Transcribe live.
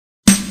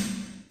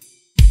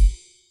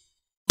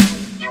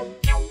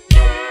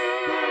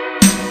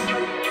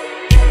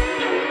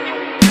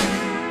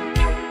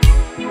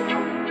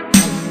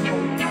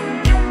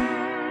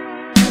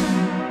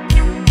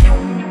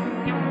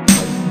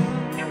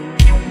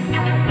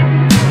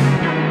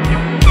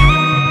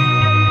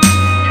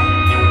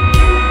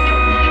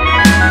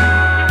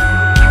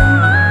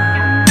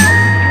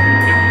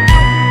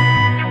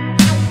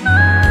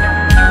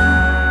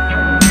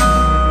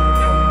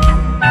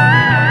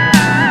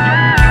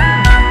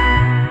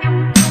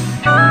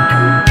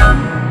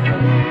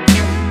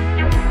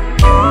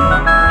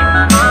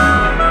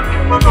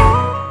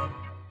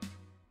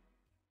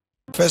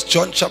1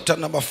 John chapter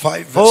number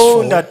 5 verse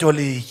 4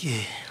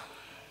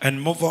 and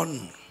move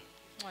on.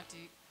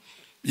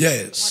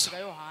 Yes.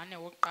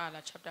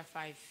 Chapter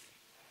 5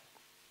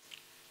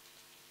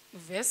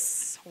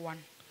 verse 1.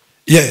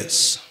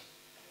 Yes.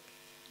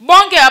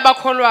 Bonke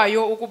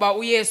abakholwayo ukuba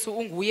uYesu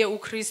unguye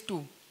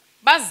uKristu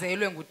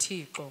bazelwe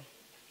nguThixo.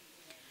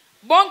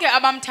 Bonke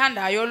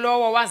abamthandayo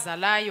lowo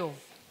wazalayo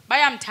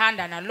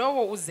bayamthanda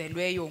nalowo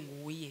uzelweyo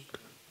nguye.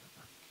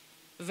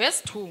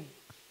 Verse 2.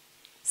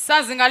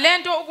 Sazi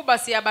ngalento ukuba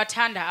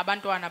siyabathanda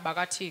abantwana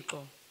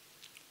bakaThixo.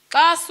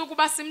 Xa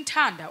sukuba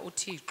simthanda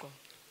uThixo,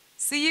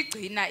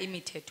 siyigcina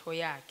imithetho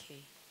yakhe.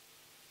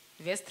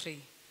 Verse 3.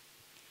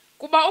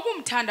 Kuba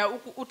ukumthanda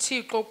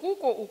uThixo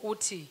kuko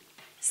ukuthi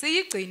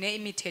siyigcine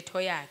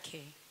imithetho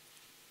yakhe.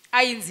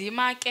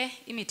 Ayinzima ke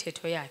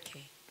imithetho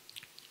yakhe.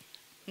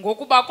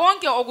 Ngokuba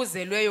konke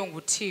okuzelweyo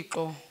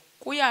nguThixo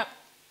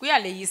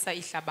kuyaleyisa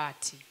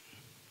ihlabathi.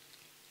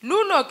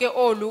 Lulo ke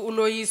olu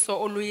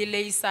uloyiso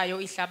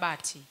oluyileyisayo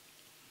ihlabathi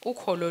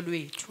ukholo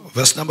lwethu.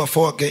 Verse number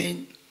 4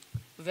 again.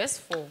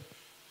 Verse 4.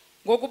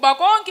 Ngokuba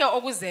konke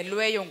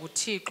okuzelweyo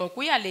nguThixo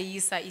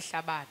kuyaleyisa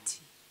ihlabathi.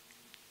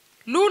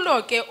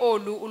 Lulo ke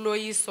olu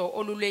uloyiso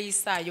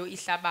oluleyisayo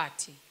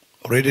ihlabathi.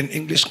 Read in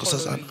English,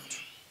 Kusazana.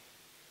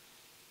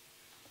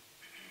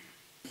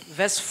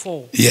 Verse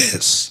 4.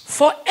 Yes.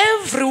 For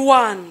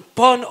everyone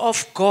born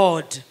of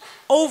God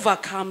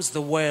overcomes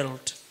the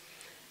world.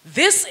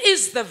 This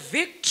is the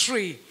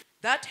victory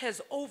that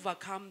has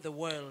overcome the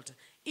world,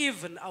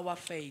 even our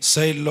faith.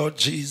 Say, Lord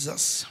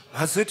Jesus,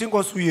 I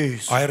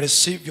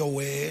receive your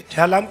word.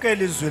 Bless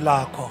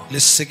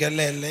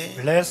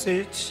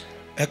it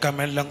in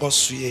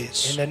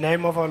the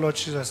name of our Lord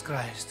Jesus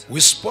Christ.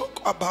 We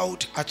spoke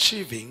about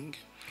achieving.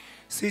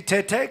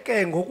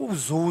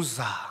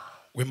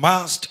 We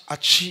must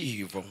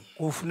achieve.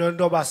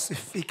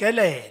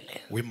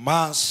 We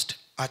must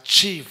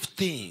achieve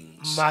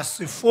things.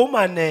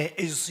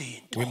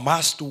 We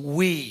must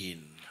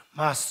win.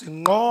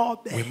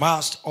 We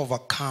must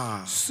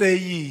overcome.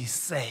 Say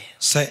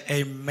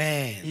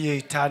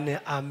amen.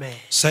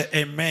 Say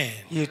amen.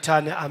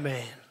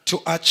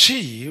 To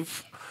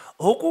achieve,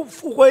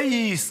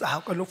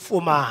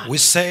 we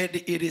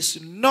said it is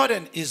not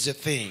an easy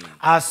thing.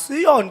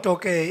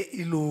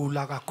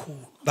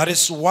 That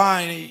is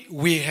why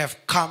we have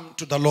come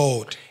to the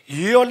Lord.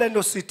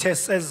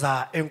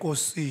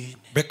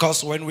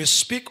 Because when we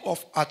speak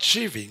of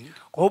achieving,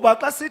 we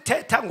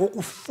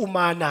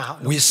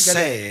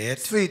said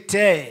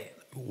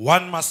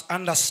one must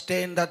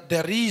understand that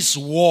there is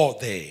war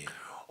there.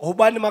 If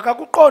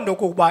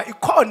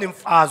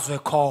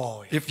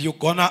you're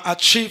gonna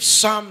achieve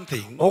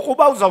something,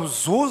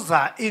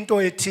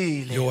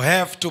 you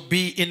have to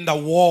be in the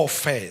war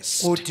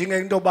first.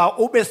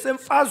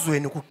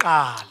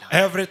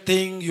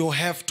 Everything you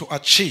have to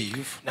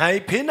achieve,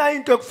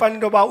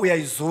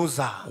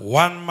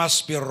 one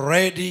must be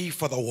ready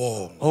for the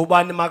war.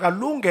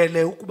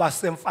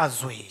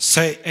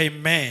 Say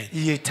amen.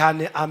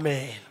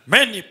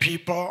 Many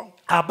people,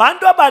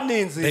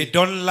 they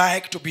don't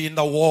like to be in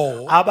the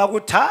war.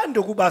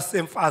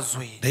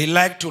 They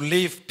like to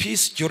live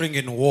peace during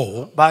in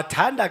war.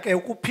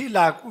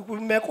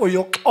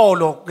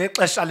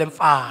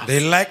 They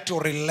like to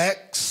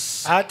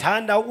relax. Why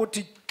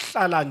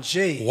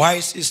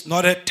is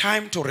not a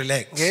time to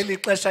relax?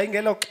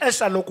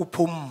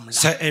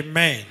 Say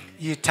amen.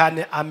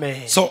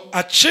 So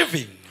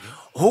achieving,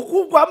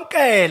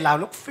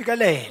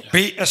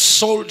 be a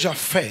soldier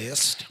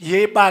first.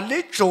 The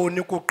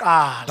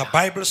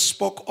Bible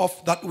spoke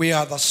of that we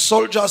are the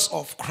soldiers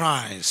of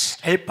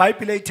Christ. It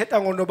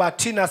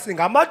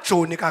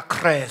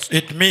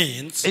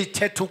means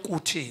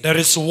there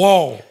is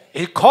war.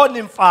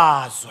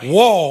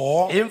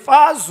 War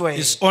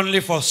is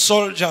only for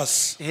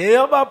soldiers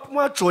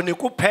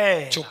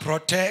to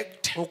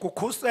protect, to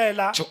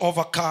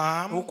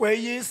overcome,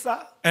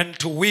 and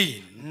to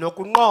win.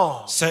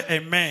 Say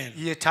amen.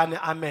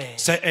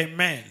 Say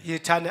amen.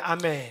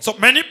 So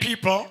many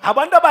people have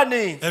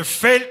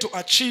failed to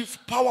achieve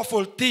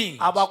powerful things.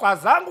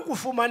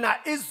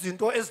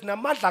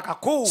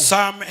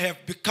 Some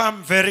have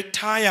become very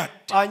tired.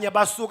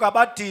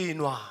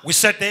 We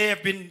said they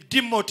have been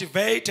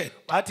demotivated.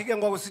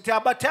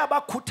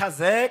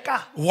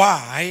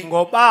 Why?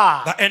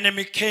 The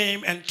enemy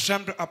came and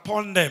trampled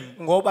upon them.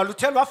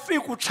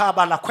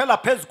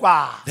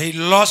 They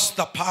lost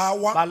the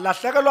power.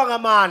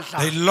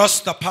 They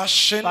lost the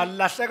passion.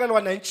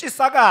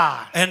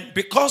 And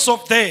because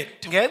of that,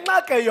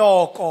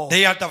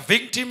 they are the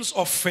victims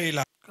of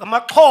failure.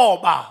 But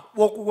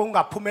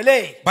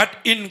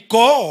in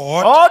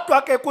God,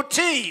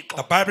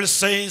 the Bible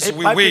says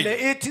we win.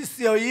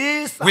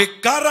 We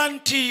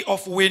guarantee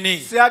of winning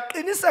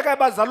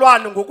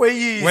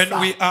when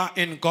we are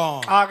in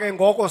God.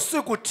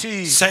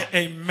 Say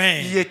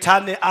amen. It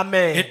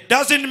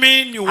doesn't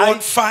mean you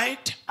won't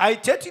fight.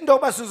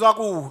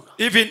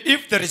 Even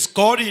if there is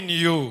God in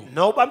you.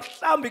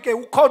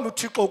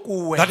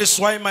 That is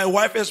why my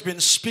wife has been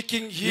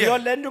speaking here,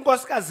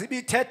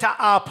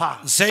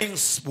 saying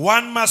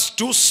one must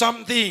do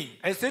something.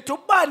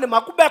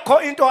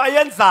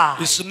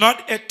 It's not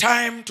a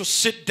time to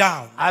sit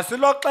down.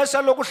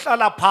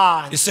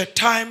 It's a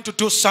time to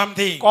do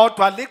something.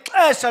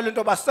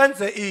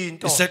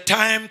 It's a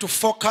time to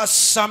focus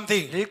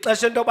something.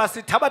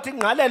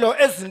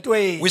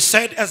 We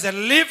said as a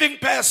living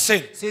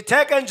person,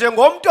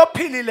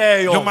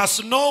 you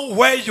must know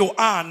where you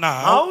are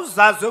now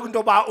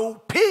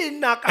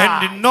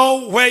and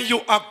know where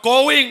you are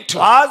going to.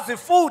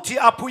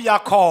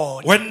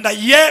 When the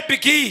year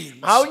begins,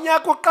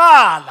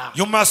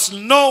 you must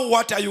know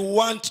what you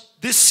want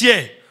this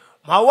year.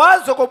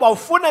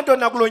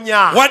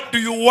 What do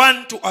you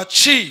want to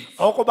achieve?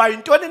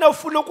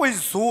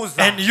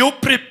 And you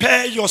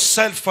prepare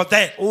yourself for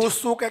that.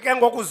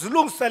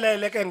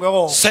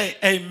 Say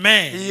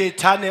amen.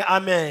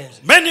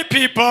 Many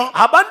people,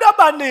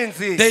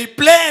 they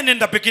plan in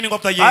the beginning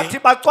of the year,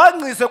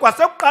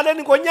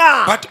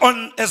 but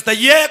as the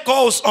year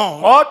goes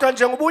on,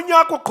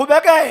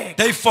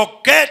 they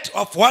forget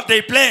of what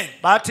they planned.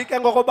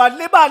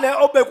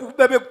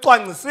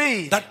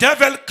 The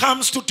devil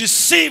comes to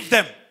deceive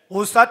them.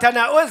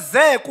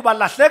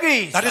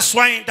 That is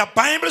why the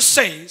Bible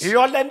says,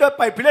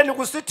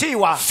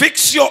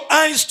 fix your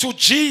eyes to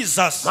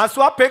Jesus.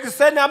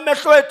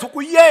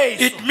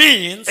 It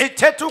means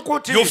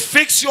you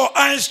fix your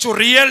eyes to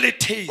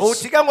realities.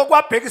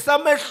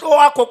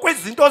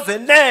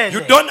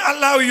 You don't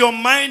allow your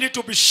mind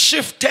to be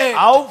shifted,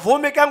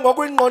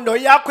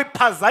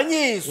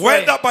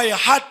 whether by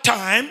hard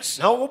times,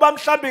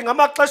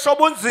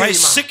 by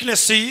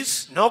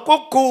sicknesses,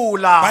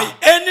 by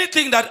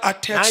anything that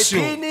attacks you.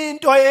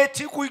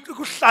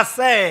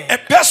 A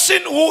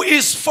person who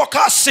is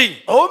focusing,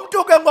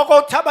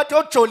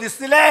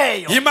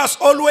 he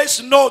must always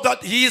know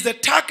that he is a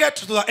target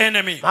to the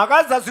enemy.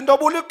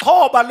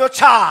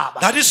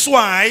 That is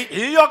why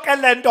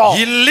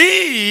he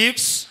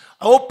lives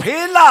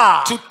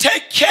to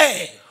take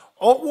care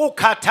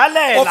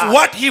of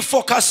what he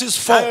focuses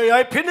for.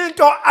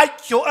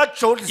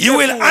 You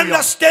will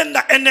understand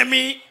the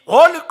enemy.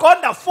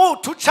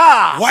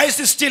 Why is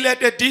he still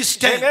at a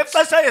distance?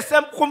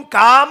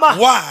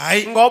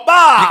 Why?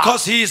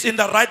 Because he is in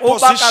the right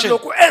position.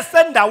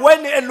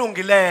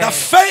 The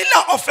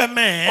failure of a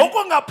man,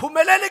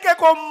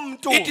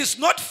 it is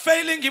not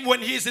failing him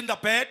when he is in the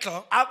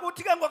battle.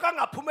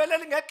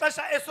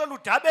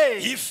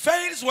 He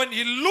fails when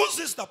he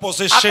loses the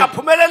position.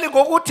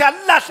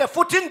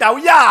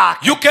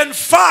 You can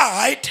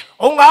fight,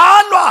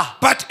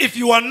 but if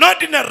you are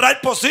not in the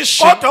right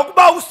position,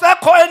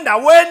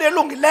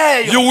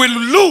 you will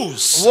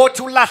lose.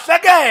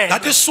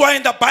 That is why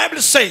in the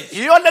Bible says,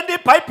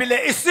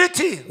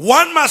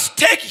 one must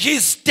take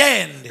his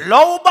stand,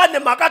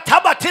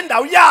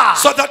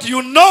 so that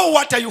you know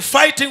what are you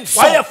fighting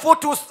for.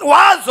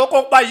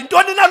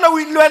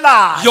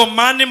 Your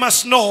money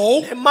must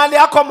know,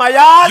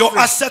 your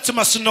assets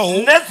must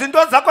know,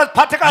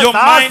 your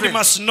mind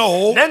must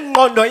know.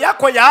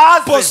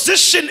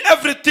 Position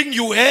everything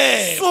you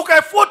have.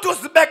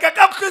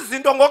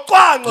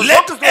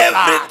 Let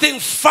everything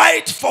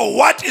fight for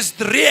what is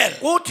real.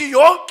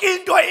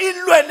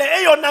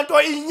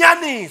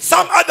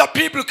 Some other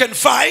people can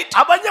fight,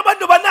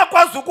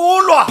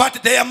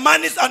 but their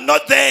monies are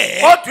not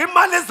there.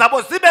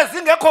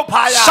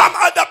 Some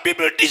other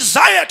people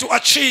desire to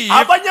achieve,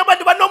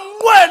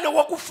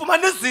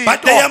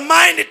 but their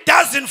mind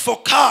doesn't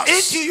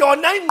focus.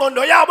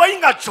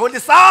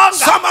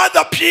 Some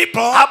other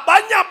people,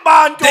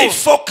 they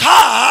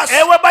focus,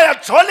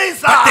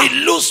 but they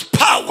lose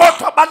power.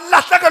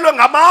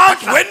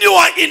 But when you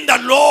are in the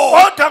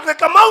Lord,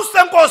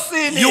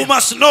 you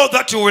must know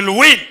that you will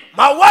win.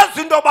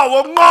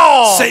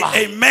 Say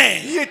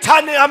amen.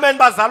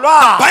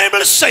 The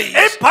Bible says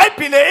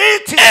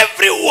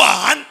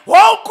everyone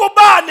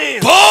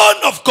born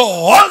of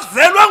God,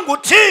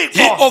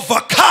 he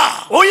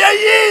overcome.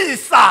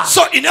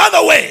 So in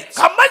other words,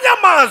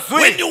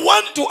 when you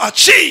want to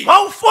achieve,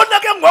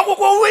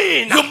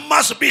 you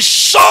must be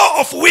sure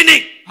of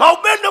winning.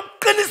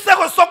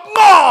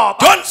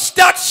 Don't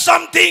start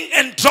something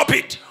and drop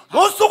it.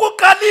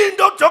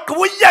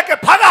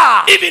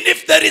 Even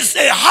if there is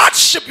a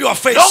hardship you are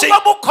facing,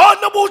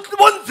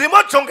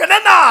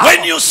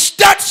 when you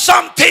start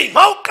something,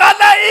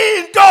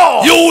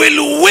 you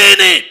will win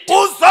it.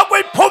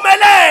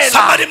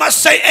 Somebody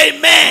must say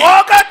amen.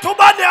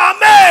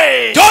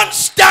 Don't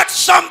start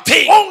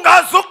something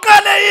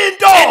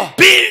and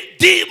be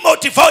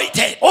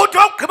demotivated.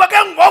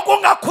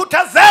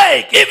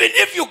 Even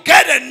if you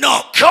get a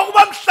knock,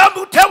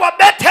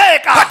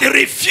 but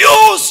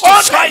refuse to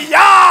try.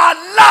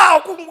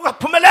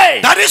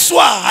 That is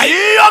why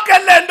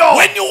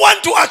when you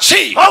want to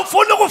achieve,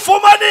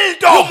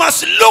 you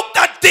must look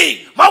that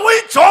thing,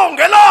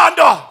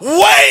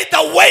 weigh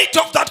the weight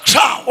of that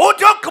crown.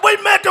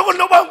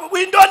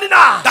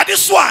 That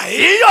is why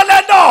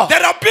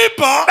there are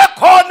people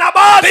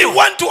They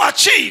want to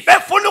achieve.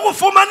 befuna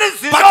ukufumana But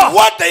izinto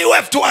what they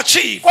have to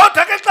achieve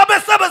kodwa ke xa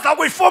besebenza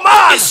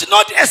kuyifumana is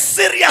not a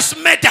serious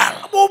matter.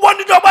 ubona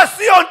into yoba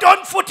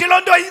siyonto futhi loo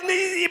nto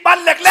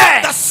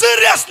ibalulekileyo The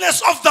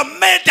seriousness of the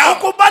matter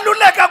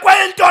ukubaluleka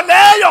kwento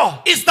leyo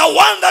is the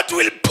one that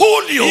will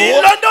pull you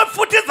yiloo nto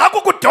futhi iza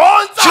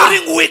kukudonsa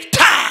during weak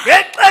time.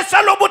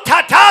 ngexesha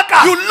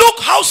lobuthathaka You look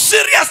how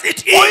serious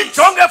it is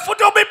uyijonge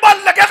futhi uba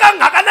ibaluleke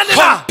kangakanani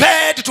na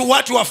compared to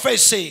what you are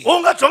facing.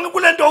 ungajongi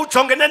kule nto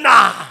ujongene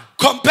na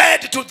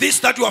Compared to this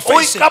that you are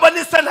facing.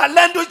 uyiqabanise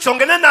nale nto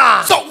ujongene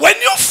na So when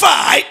you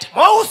fight,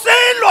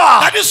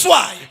 mawusilwa that is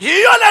why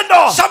yiyo le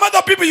nto some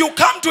other people you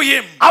come to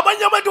him,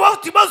 abanye abantu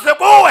bawuthi baze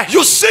kuwe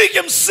you see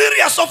him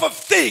serious of a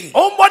thing.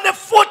 umbone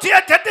futhi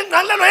ethetha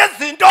ingqalelo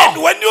yezinto And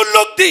when you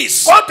look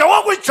this, kodwa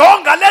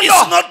wokuyijonga le it's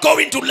nto not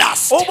going to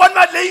last. ubone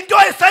uba le into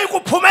esayi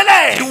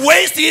kuphumelela He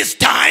wastes his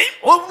time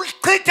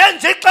uchithe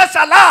nje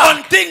ixesha lakhe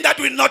on things that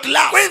will not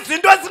last.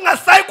 kwizinto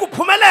ezingasayi He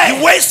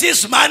kuphumelela wastes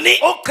his money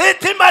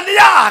uchitha imali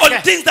on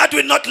yakhe things that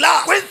will not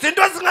last.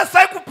 kwizinto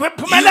ezingasayi He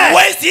kuphumelela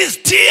wastes his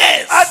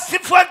tears athi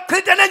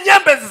achithe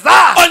neenyembezi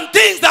zakhe on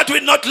things that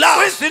will not last.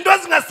 kwizinto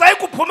ezingasayi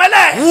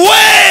kuphumelela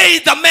Weigh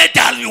the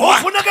medal you want.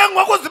 ufuneke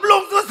ngoku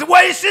uzibulungisa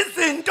uziweyishe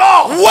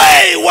izinto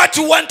Weigh what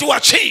you want to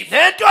achieve.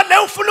 nento le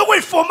ufuna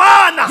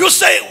ukuyifumana You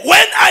say,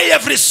 when I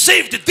have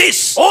received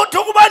this, uthi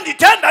ukuba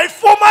ndithe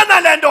ndayifumana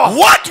le nto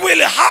what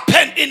will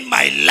happen in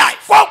my life?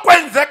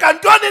 kwakwenzeka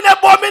ntoni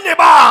nebomini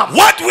bam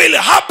What will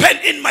happen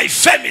in my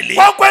family?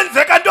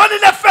 kwakwenzeka ntoni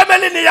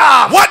nefemelini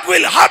yam What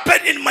will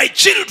happen in my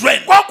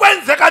children?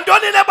 kwakwenzeka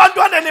ntoni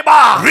nebantwaneni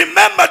bam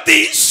Remember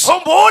this.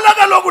 khumbula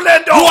kaloku le You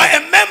nto are a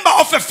member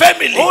of a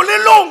family.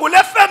 ulilungu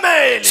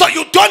lefemeli So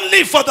you don't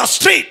live for the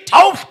street.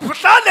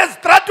 awuhlali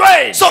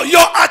ezitratweni So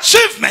your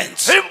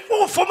achievements,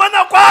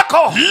 ufumana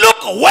kwakho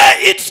look where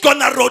it's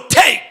gonna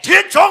rotate.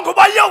 ndijonge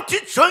uba yowuthi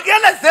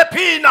ijikeleze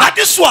phina That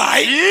is why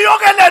yiyo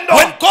ke le nto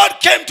when God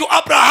came to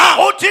Abraham,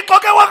 uthixo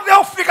ke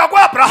wakuyofika he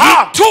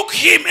kuabraham took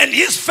him and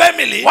his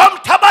family.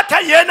 wamthabatha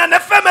yena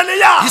nefemeli He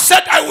yakhe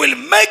said, I will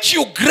make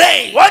you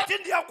great. wathi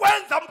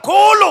ndiyakwenza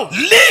mkhulu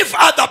Leave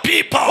other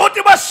people.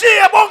 futhi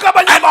bashiye bonke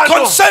abanye I'm abantu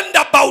concerned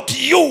about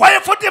you. kwaye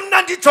futhi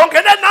mna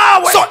ndijongene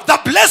nawe So the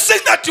blessing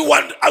that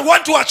I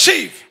want to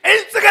achieve,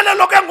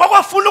 intsikelelo ke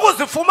ngokwafuna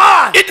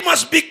ukuzifumana it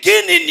must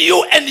begin in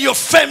you and your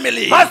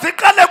family.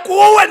 maziqale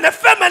kuwe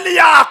nefemeli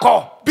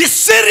yakho Be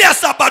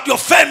serious about your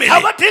family.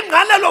 thabatha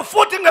ingqalelo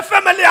futhi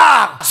ngefemeli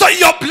yakho So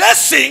your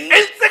blessing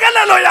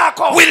intsikelelo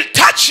yakho will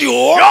touch you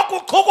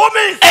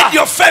yokuchukumisa and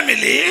your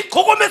family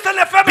ichukumise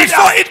nefemeli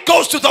before yakho it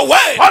goes to the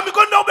world. phambi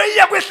kontobe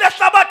iye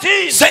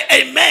kwihlahlabathini Say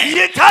amen.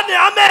 yithane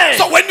amen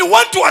So when you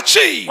want to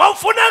achieve,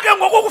 wawufuneke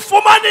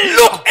ngokukufumanisa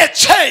look at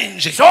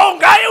change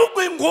jonga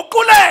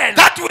inguqulela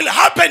that will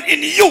happen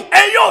in you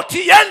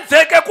eyothi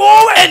yenzeke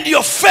kuwe and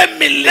your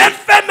family.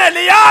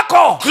 nefemeli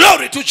yakho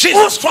Glory to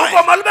Jesus usuko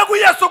Christ. malube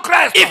kuyesu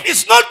kristu If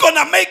it's not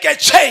gonna make a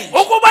change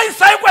ukuba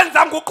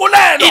isayikwenza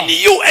nguqulelo in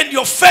you and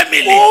your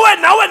family, kuwe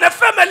nawe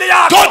nefemeli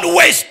yakho don't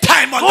waste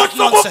time on that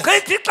nonsense.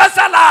 usukuchitha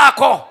ixesha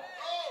lakho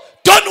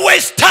Don't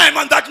waste time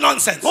on that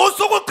nonsense.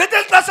 usukuchitha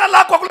ixesha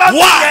lakho Why?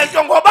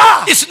 kulaa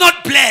ngoba It's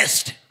not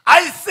blessed.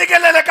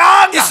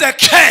 ayisikelelekanga It's a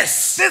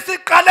curse.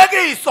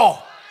 sisiqalekiso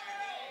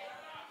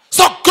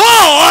So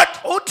God,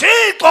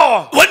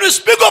 uthixo when we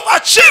speak of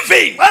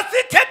achieving,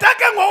 basithetha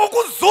ke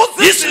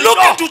ngokuzuza He's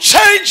looking to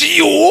change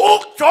you.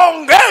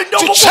 ujonge into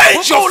to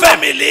change your yokuguqula.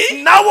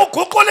 family. nawe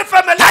uguqula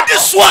ifemeli That yakho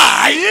is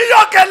why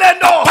yiyo ke le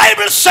nto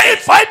Bible says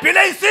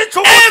ibhayibhile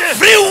isitsho ukuthi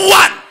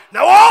everyone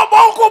nawo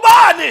bonke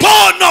ubani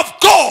born of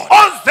God.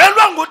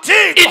 ozelwe In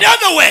nguthixo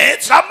other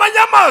words, ngamanye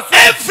amazwi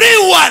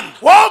everyone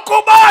wonke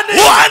ubani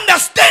who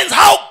understands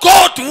how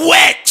God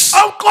works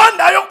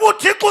awuqondayo ukuba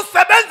uthixo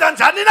usebenza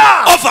njani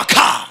na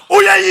overcome.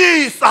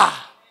 uyeyisa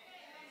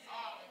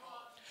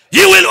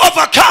You will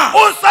overcome.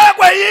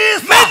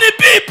 usekweyisa Many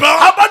people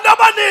abantu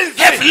abaninzi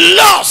have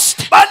lost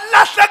a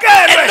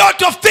balahlekelwe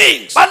lot of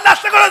things,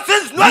 balahlekelwe a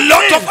zizinto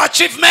lot of ezininzi.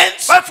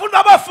 achievements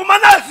bafuna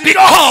bafumana zinto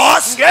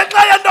because ngenxa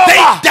they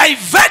yentoba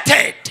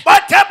diverted,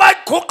 bathe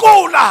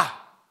baguqula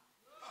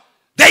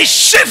they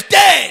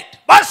shifted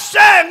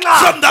bashenxa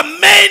from the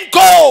main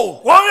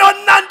goal.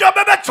 ngoyona nto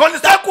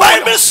bebejolise The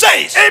Bible kuyo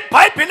says,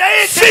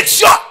 ibhayibhile ithi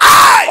fix your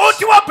eyes.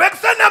 uthi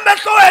wabhekisene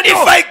amehlo If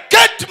wenu I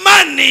get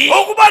money,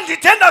 ukuba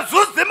ndithe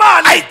ndazuza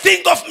imali I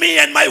think of me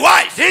and my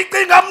wife.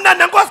 ndicinga mna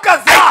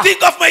nenkosikazi I yam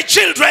think of my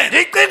children.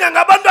 ndicinge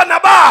ngabantwana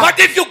bam But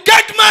if you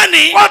get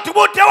money, kodwa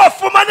uba uthe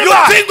wafumana you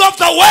imali think of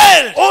the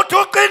world. uthi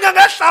ucinge The world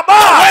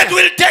ngehlabathi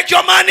will take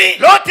your money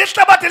lothi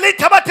ihlabathi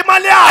liyithabatha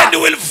imali and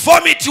yakho will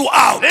vomit you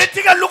out.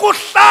 lithi ke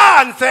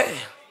lukuhlanze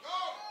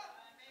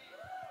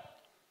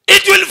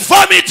It will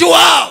vomit you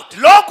out.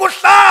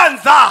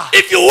 lokuhlanza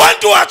If you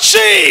want to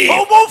achieve,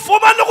 uba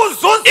ufumana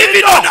ukuzuza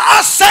even on into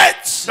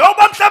assets,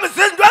 noba mhlawumbi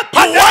zizinto you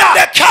want eziphathekayo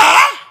the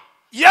car,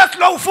 Yes,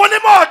 lo ufuna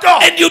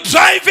imoto. and you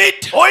drive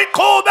it,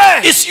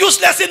 Uyiqhube. it's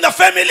useless in the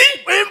family,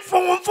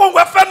 Imfungu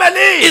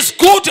efamily. it's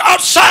good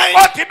outside.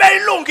 Kodwa ibe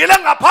ilungile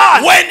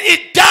ngaphandle. When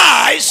it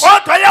dies,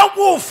 Kodwa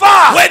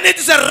yakufa. when it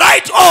is a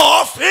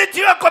write-off,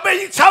 Ithi yakobe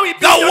yichawa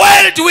the ibhiyo.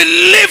 world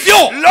will leave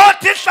you.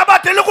 Lothi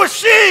ihlabathi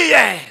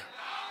likushiye.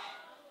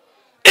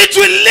 It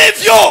will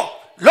leave you.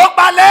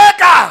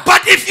 Lokubaleka.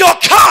 But if your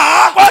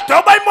car Kodwa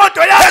uba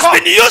imoto has yakho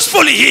been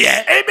useful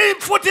here,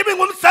 futhi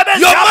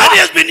ibingumsebenzi your yakho. money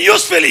has been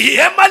useful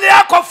here, Imali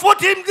yakho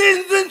futhi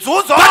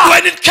inzuzo. but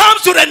when it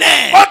comes to an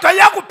end, Kodwa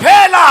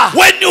yakuphela.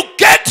 when you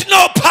get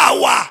no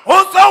power,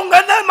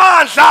 Uzongena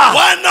amandla.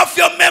 one of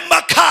your member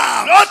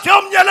comes Lothi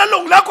umnyela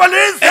lungu lakho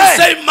lize. and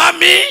say,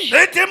 Mommy,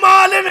 Lithi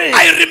mali mi.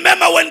 I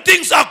remember when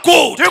things are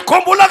good.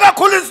 Ndikhumbula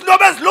kakhulu izinto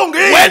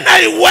bezilungile. When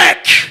I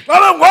work,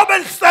 Ngoba may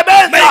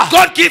ndisebenza.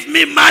 God give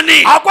me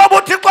money.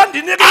 Akwabuthi xa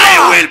ndinike I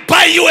imali. will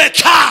buy you a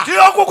car.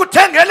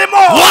 Ndiyokukuthengela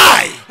imoto.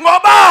 Why?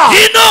 Ngoba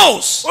He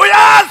knows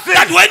uyazi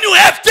that when you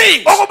have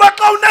things, you ukuba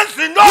xa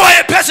unezinto are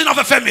a person of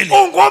a family.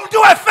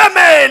 ungumntu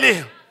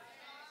wefamily.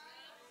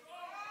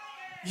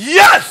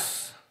 Yes.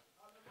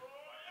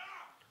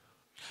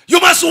 You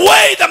must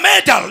weigh the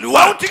metal. You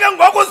want. Awuthi ke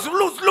ngoku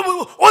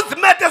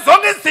uzimete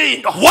zonke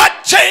izinto.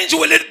 What change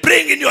will it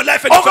bring in your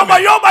life and your Ukuba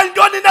family? yoba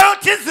yintoni na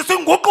yothi izise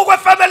inguquko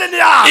efamilini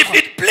yakho. If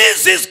it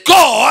pleases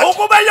God,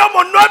 Ukuba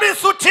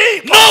yomonwabisa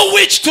uThixo. know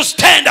which to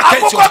stand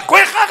against you. Akukho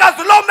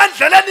gqwirhakazi loma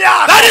endleleni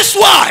yakho. That is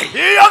why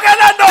Yiyo ke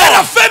le nto. there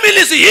are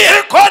families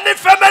here. Ikhona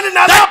ifamily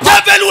The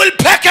nalapha. devil will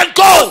pack and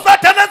go.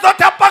 Sathane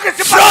ezothi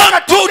apakise From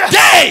ipakishe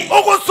today.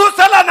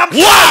 ukususela Why?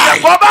 namhlanje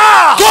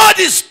ngoba God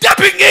is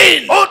stepping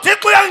in.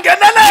 uThixo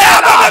uyangenelela.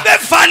 Yaba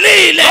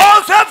bevalile.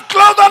 Those who have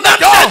closed on the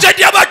door. Namhlanje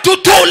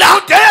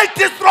ndiyabadudula. Today I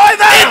destroy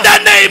them. In the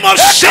name of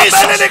Egameni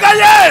Jesus.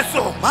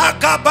 likaYesu.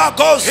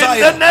 In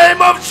the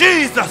name of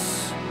Jesus.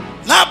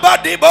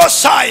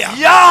 Nabadibosaya.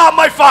 Yeah,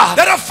 my Father.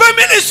 There are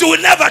families you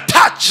will never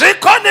touch.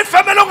 Zikhona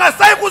ifamily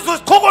ongasayi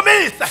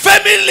kuzichukumisa.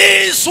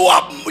 Families who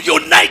are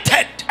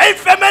united.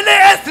 Ifamily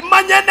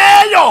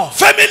ezimanyeneyo.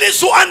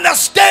 Families who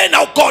understand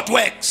how God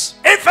works.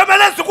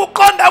 Ifamily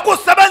ezikuqonda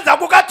ukusebenza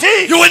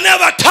kukaThixo. You will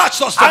never touch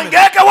those families.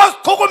 Angeke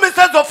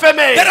wazichukumisa ezo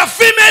family. There are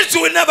females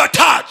you will never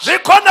touch.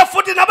 Zikhona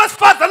futhi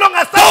nabesifazane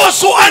ongasayi.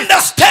 Those who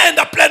understand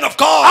the plan of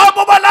God.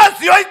 Abo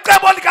balaziyo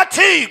icebo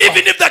likaThixo.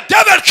 Even if the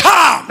devil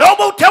comes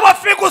Noba uthe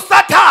wafika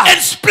uSathane.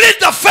 and split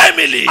the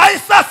family,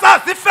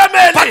 Ayisasazi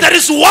ifamily. but there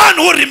is one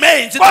who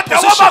remains in the Kodwa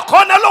position. waba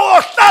khona lo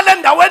ohlala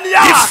endaweni He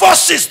yakhe.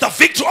 forces the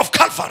victory of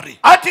Calvary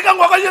Athi ke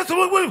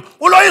ngokuyesu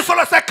uloyiso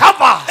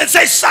lwasekhava. and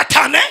says,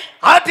 Satan,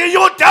 Athi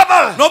you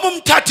devil. noma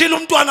umthathile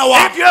umntwana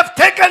If wami, you have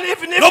taken,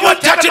 even if you noma have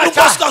taken umthathile my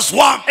child, unkosikazi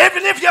wami,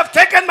 even if you have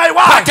taken my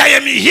wife, but I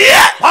am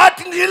here but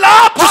to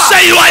ngilapha.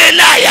 say you are a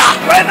liar.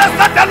 Wena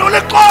Satan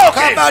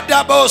ulixoki.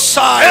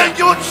 Kabadabosaya. Thank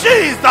you,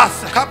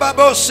 Jesus.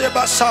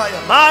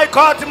 Kababosebasaya. My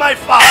God, my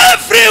Father.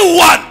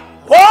 Everyone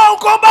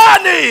Wonke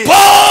ubani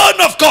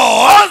born of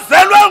God,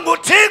 ozelwe he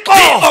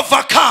nguThixo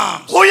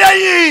overcomes,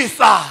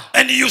 uyeyisa.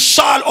 and you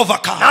shall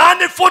overcome.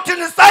 Nani futhi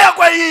nisaya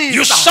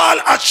You kweyisa.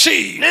 shall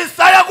achieve.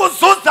 Nisaya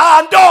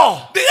kuzuza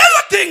nto. The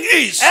other thing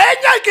is,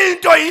 Enye ke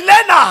into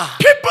yilena.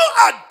 people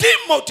are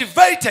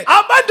demotivated.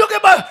 Abantu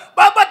ke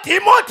baba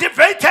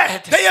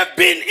demotivated. They have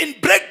been in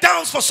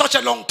breakdowns for such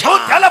a long time.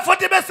 Udala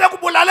futhi bese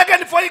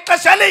kubulalekeni for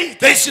ixesha elide.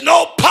 There is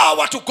no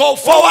power to go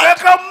forward.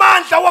 Ungekho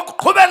amandla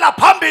wokuqhubela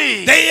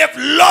phambili. They have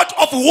lot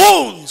of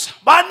wounds.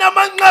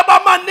 Banamanxeba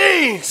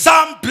amaningi.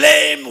 Some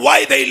blame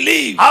why they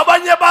leave.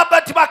 Abanye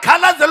babathi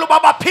bakhalazela uba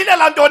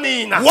baphilela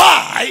ntoni na.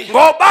 Why?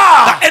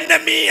 Ngoba The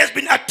enemy has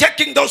been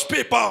attacking those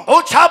people.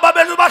 utshaba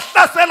belu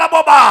bahlasela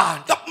abo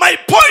bantu. My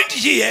point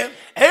here,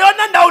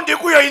 Eyona ndawo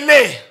ndikuyo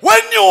yile.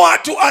 when you are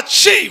to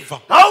achieve,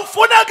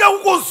 Awufuna ke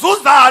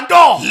ukuzuza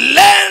nto.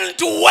 learn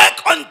to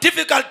work on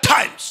difficult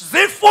times.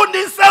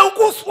 Zifundise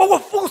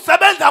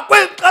ukusebenza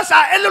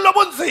kwixesha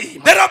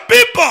elilobunzima. There are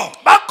people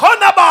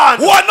Bakhona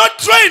abantu who are not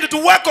trained to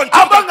work on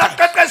difficult times.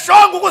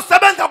 abangaqeqeshwanga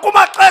ukusebenza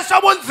kumaxesha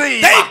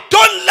obunzima. They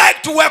don't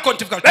like to work on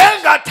difficult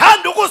times.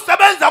 Bengathanda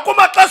ukusebenza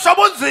kumaxesha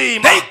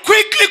obunzima. They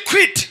quickly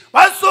quit.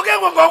 Basuke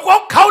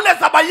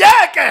ngokukhawuleza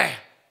bayeke.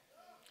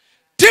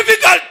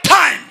 Difficult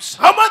times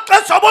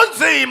Amaxesha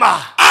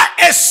obunzima are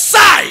a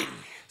sign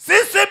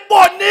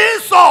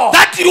sisiboniso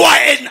that you are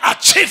an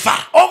achiever.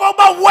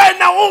 okoba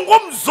wena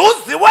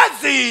ungumzuzi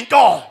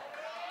wezinto.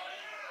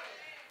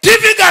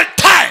 Difficult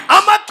times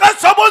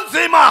Amaxesha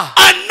obunzima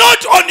are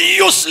not on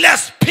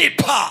useless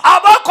people.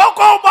 abakho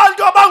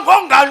kubantu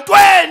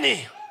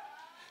abangongantweni.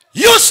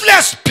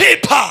 Useless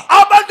people,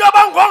 Abantu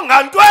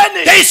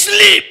abangongantweni they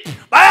sleep.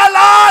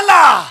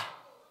 bayalala.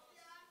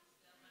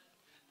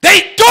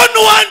 They don't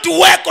want to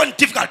work on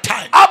difficult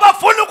times.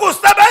 Abafuna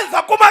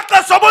ukusebenza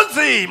kumaxesha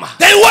obunzima.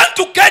 They want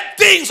to get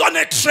things on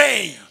a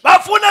tray.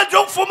 Bafuna nje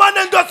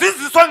ukufumana into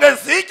ziziswa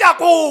ngezitya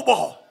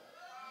kubo.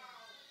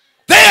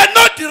 They are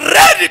not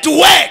ready to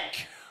work.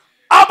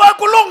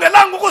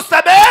 Abakulungelanga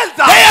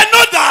ukusebenza. They are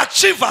not the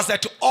achievers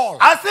at all.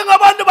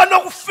 Asingabantu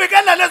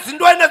banokufikelela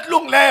ezintweni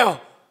ezilungileyo.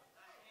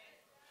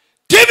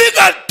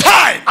 Difficult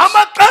times times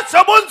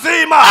amaxesha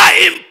obunzima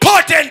are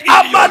important in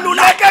your life.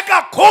 abaluleke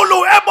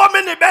kakhulu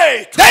ebomini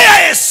bethu. They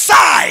are a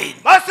sign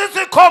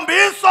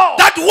Masisikhombiso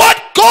that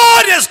what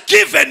God has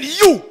given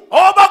you,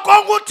 oba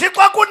konke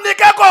uThixo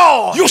akunike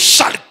kona you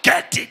shall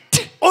get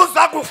it.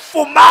 uza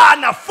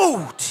kufumana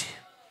futhi.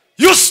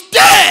 You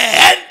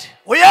stand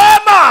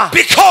Uyema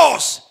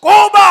because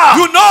kuba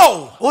you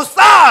know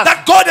usazi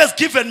that God has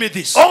given me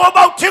this.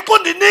 ngoba uThixo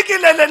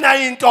undinikile lena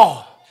into.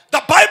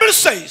 The Bible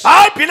says,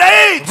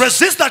 iBhayibhile ithi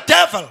resist the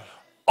devil,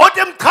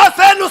 uthi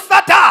mchaseni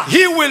uSathane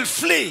he will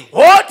flee.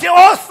 uthi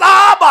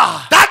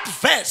osaba. That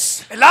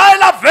verse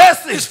La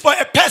verse is for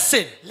a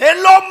person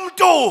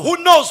lelomuntu who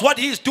knows what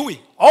he is doing.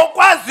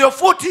 okwaziyo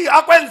futhi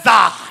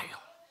akwenzayo.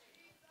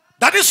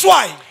 That is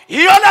why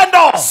Iyo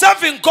lento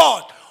serving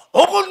God,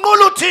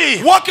 ukunqula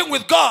uThixo, walking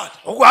with God,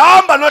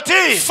 ukuhamba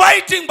noThixo,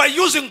 fighting by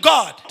using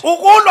God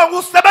ukulwa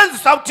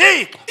ngokusebenzisa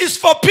uThixo is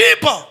for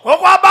people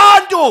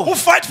ngokwabantu who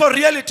fight for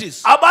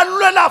realities.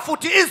 abalulwela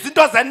futhi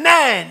izinto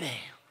zenene.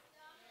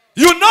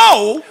 You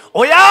know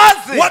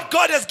Uyazi what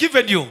God has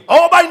given you.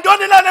 oba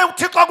intoni lena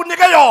uThixo akunike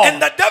And yona.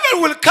 the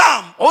devil will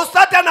come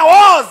uSathane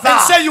woza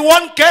and say you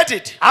won't get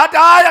it. athi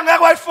hayi angeke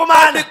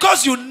wayifumana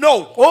Because you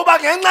know kuba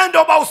ngenxa into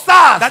yoba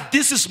usazi that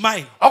this is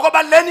mine.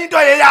 okoba leni into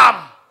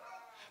yeyam.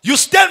 You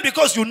stand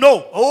because you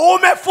know.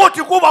 Ume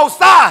futhi kuba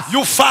usazi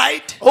You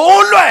fight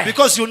ulwe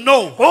because you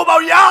know kuba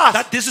uyazi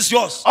that this is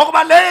yours.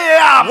 okoba le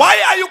yeyam.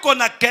 Why are you going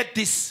to get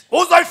this?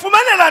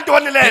 Uzoyifumanela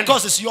ntoni le nto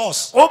Because it's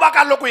yours. kuba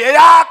kaloku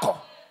yeyakho.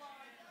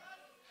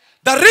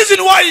 The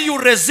reason why you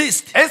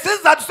resist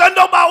Isizathu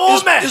sento yoba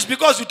ume is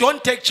because you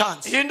don't take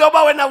chance. into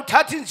yoba wena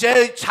uthathi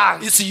nje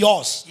chance It's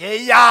yours.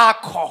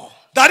 yeyakho.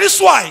 That is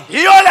why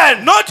Yiyo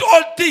le nto not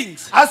all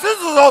things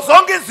asizizo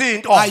zonke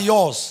izinto are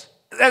yours.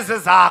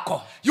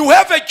 ezizakho. You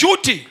have a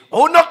duty to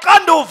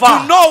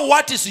Unoxanduva know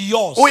what is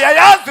yours.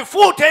 uyayazi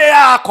futhi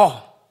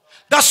eyakho.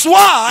 That's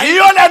why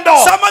Yiyo le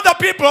nto some other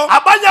people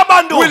abanye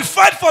abantu will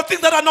fight for things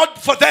that are not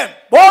for them.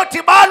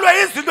 bothi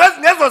balwe izinto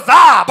ezingezo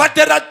zabo But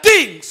there are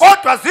things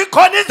kodwa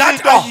zikhona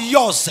that are izinto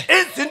yours.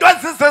 izinto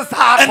And the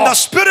ezisezakho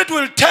Spirit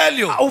will tell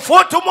you.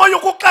 ufuthi umoya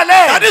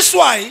That ukuxelela. is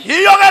why,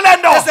 Yiyo ke le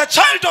as nto a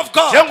child of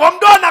God,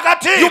 njengomntwana you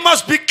kaThixo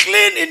must be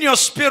clean in your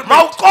spirit. Do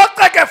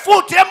mawucoceke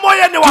futhi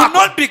emoyeni wakho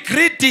not be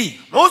greedy.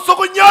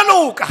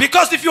 usukunyoluka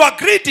Because if you are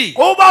greedy,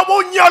 kuba you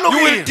will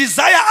ubunyolukile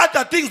desire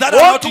other things that are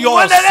not kodwa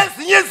yours. ufanele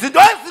ezinye izinto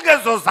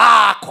ezingezo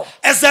zakho.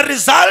 As a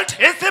result,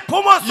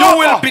 Isiphumo you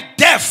will soko be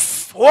deaf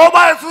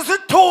woba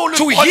sisithulu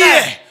to khona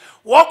hear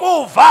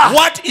wokuva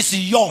what is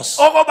yours.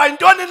 okoba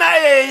intoni na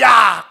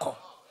eyakho.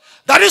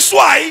 That is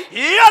why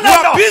Yiyo we le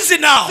are nto busy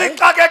now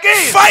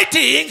sixakekile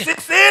fighting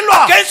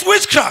sisilwa against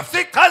witchcraft,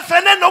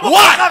 sichasene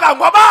nobugqirhaka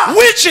ngoba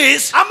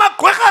witches are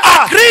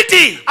amagqirhaka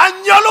greedy.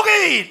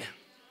 anyolukile.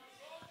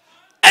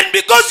 And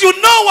because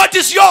you know what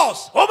is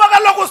yours, Kuba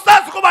kaloku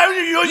usazi kuba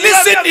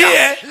Listen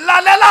here.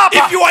 lalela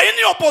if apha you are in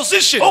your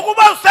position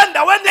ukuba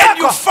usendaweni and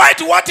you yakho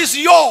fight what is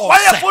yours,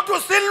 kwaye futhi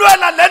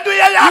usilwela le nto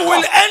you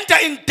will iyeyakho enter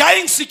in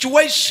dying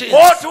situations,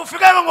 kodwa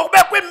ufike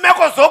ngokube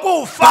kwiimeko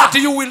zokufa but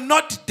you will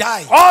not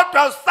die.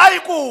 kodwa usayi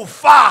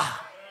kufa.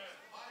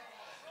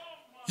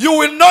 You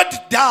will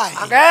not die.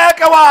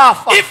 Angeke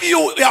wafa If you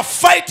are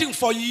fighting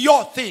for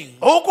your thing,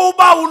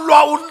 ukuba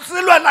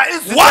usilwela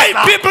izinto why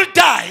zakho. people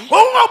die?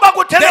 Kungoba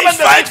kuthena They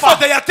benze fight for ifa.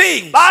 their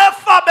things,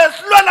 Bafa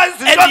besilwela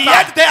izinto and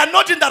yet zakho they are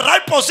not in the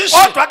right position.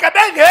 kodwa ke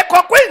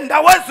bengekho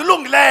kwiindawo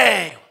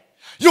ezilungileyo.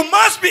 You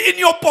must be in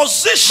your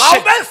position.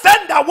 Mawube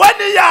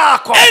sendaweni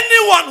yakho.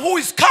 Anyone who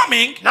is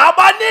coming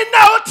Nabani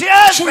na uthi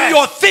to eze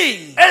your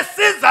thing,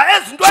 esiza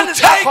ezintweni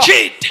to take zakho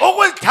it. he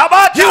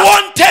ukuzithabatha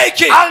won't take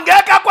it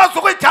angeke akwazi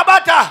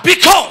ukuyithabatha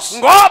because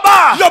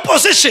ngoba your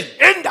position.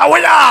 indawo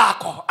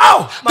yakho.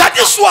 Awu That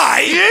is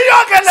why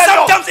yiyo ke le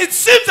nto sometimes it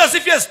seems as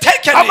if he has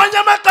taken it. amanye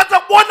amaxesha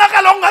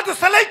kubonakala ungathi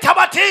sele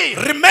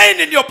ithabathile. Remain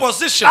in your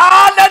position.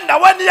 Hlala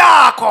endaweni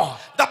yakho.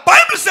 The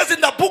Bible says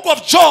in the book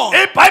of John,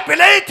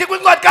 iBhayibhile ithi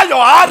kwincwadi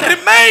kaYohane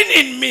remain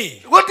in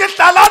me ukuthi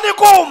hlalani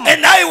kum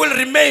and I will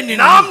remain in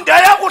nam you.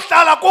 ndiya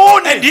kuhlala And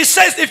kuni. he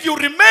says, if you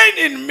remain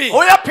in me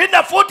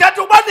Uyaphinda futhi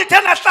athi uba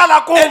nithe nahlala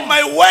and kum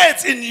my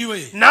words in you,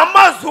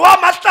 namazwi wam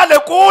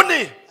ahlale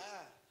kuni.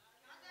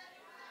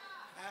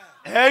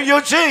 Thank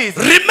you Jesus.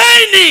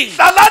 remaining,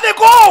 Hlalani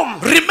kum.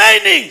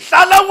 remaining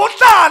Hlala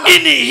ukuhlala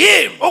in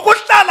him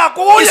ukuhlala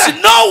is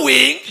kuye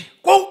knowing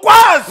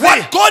kukwazi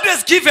what God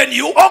has given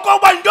you.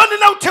 okoba yintoni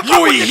na uThixo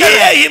You hear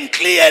akunikele. him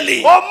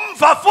clearly.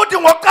 Umva futhi You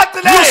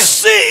ngokucacileyo.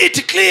 see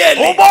it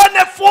clearly.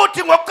 Ubone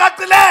futhi And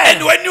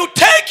ngokucacileyo. when you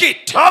take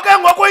it, Ngoke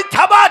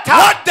ngokuyithabatha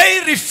what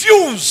they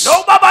refuse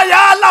nokuba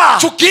bayala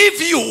to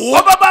give you,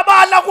 ngoba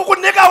babala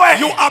kukunika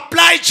you wena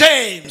apply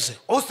James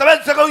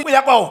usebenzise ke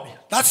Yakobe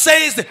that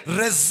says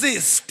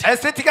resist.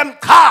 esithi ke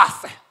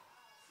mchase.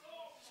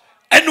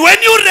 And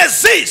when you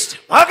resist,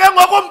 Ngoke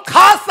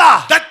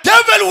ngokumchasa the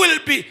devil will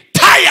be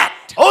tired.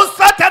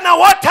 uSathana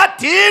wathi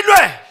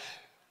adinwe.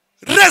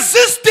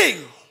 Resisting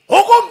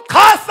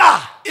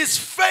Ukumchasa is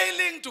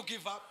failing to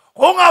give up.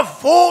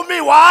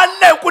 ungavumi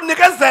wale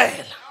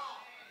kunikezela.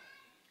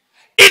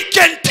 It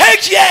can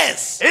take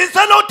years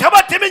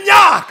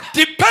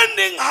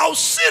depending how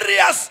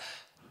serious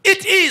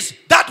it is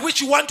that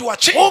which you want to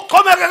achieve. The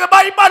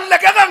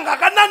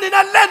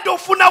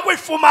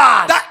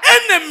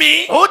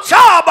enemy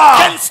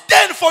can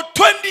stand for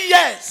 20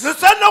 years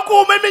as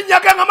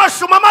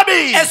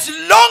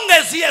long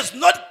as he has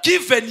not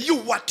given you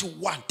what you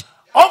want.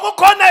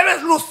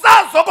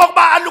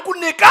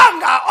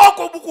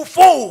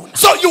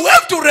 So you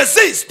have to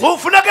resist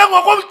as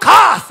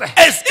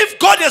if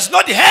God has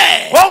not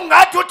heard.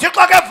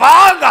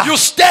 You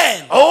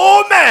stand.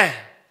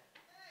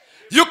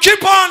 You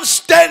keep on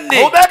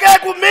standing.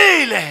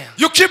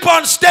 You keep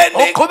on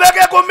standing.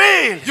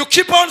 You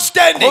keep on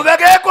standing.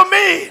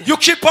 You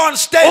keep on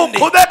standing.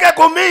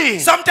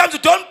 Sometimes you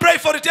don't pray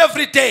for it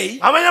every day.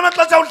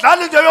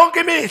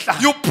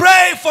 You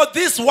pray for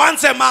this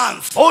once a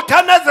month. You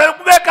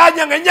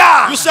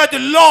said,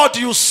 Lord,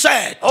 you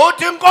said.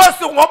 And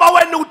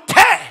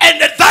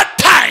at that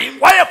time,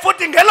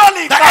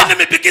 the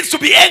enemy begins to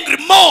be angry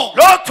more.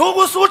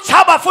 Sometimes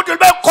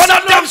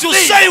you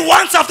say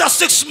once after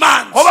 6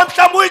 months.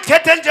 You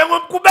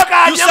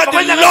said,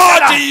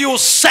 Lord, you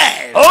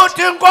said. What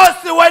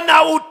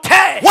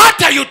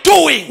are you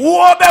doing?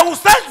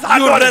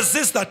 You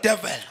resist the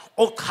devil.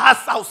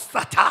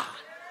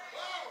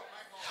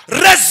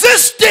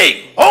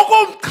 Resisting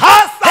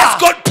has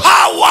got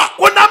power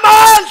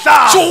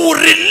to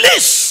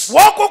release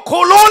what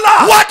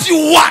you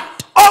want.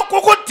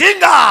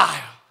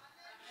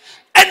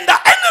 And the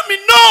enemy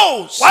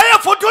knows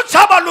that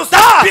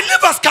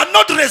believers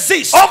cannot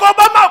resist.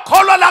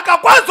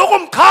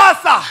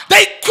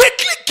 They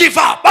quickly give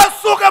up. There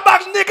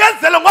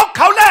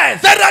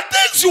are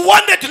things you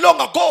wanted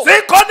long ago,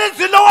 but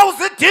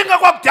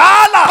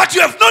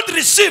you have not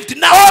received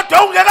now.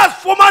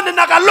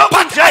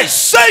 But I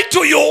say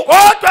to you,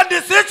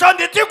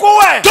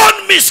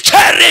 don't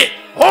miscarry.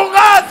 You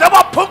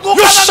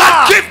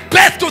shall give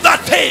birth to that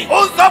thing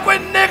in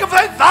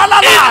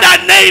the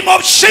name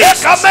of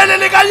Jesus.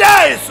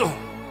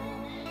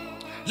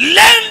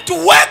 Learn to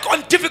work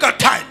on difficult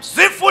times.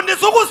 Learn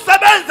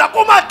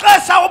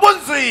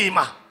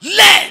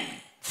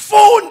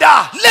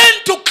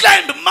to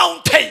climb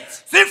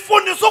mountains.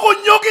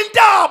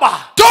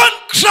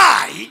 Don't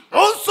cry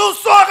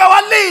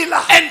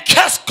and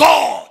curse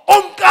God.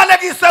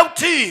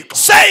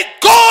 Say,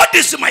 God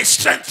is my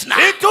strength now.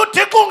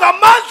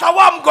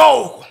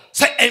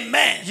 Say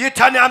amen.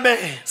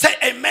 Say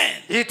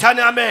amen.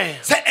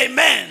 Say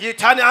amen.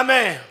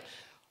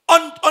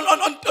 On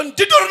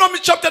Deuteronomy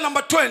chapter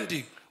number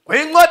 20.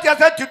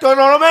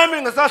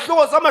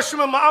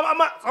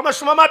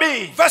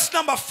 Verse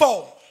number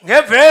 4.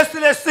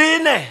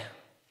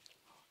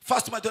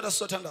 First, my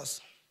daughters and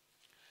us.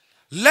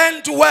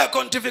 Learn to work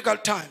on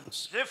difficult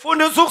times.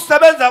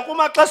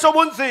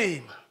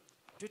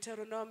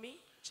 Deuteronomy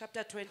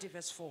chapter 20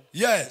 verse 4.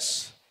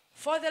 Yes.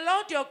 For the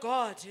Lord your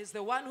God is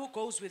the one who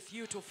goes with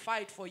you to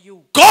fight for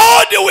you.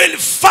 God will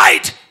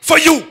fight for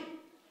you.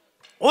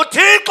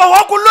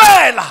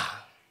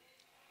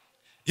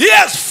 He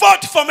has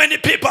fought for many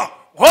people.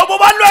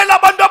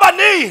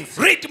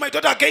 Read, my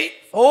daughter, again.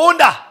 For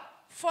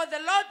the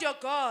Lord your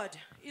God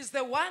is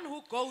the one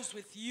who goes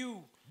with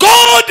you.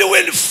 God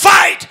will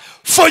fight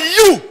for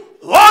you.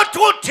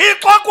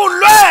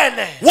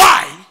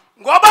 Why?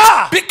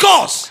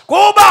 Because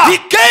he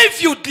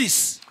gave you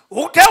this.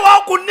 When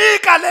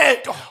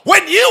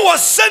he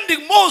was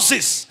sending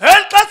Moses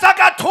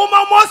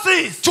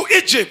to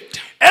Egypt,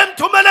 he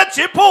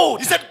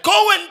said,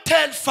 go and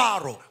tell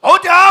Pharaoh.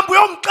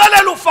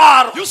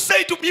 You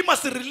say to me, you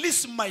must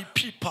release my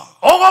people.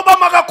 And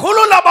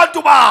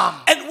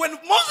when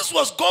Moses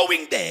was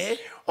going there,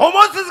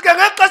 God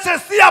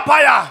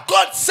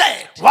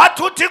said, you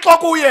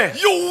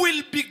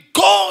will be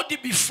God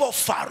before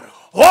Pharaoh.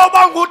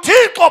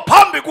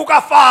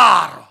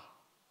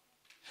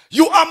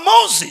 You are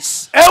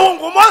Moses.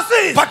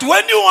 But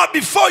when you are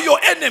before your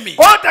enemy, you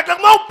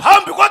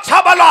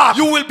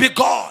will be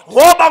God.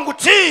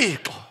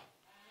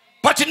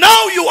 But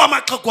now you are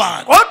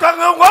Maqagwana. But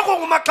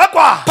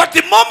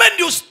the moment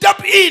you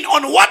step in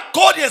on what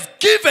God has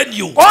given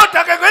you, you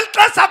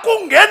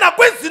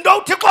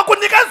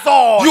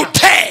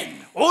turn.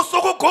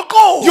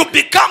 You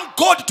become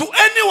God to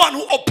anyone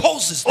who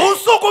opposes them.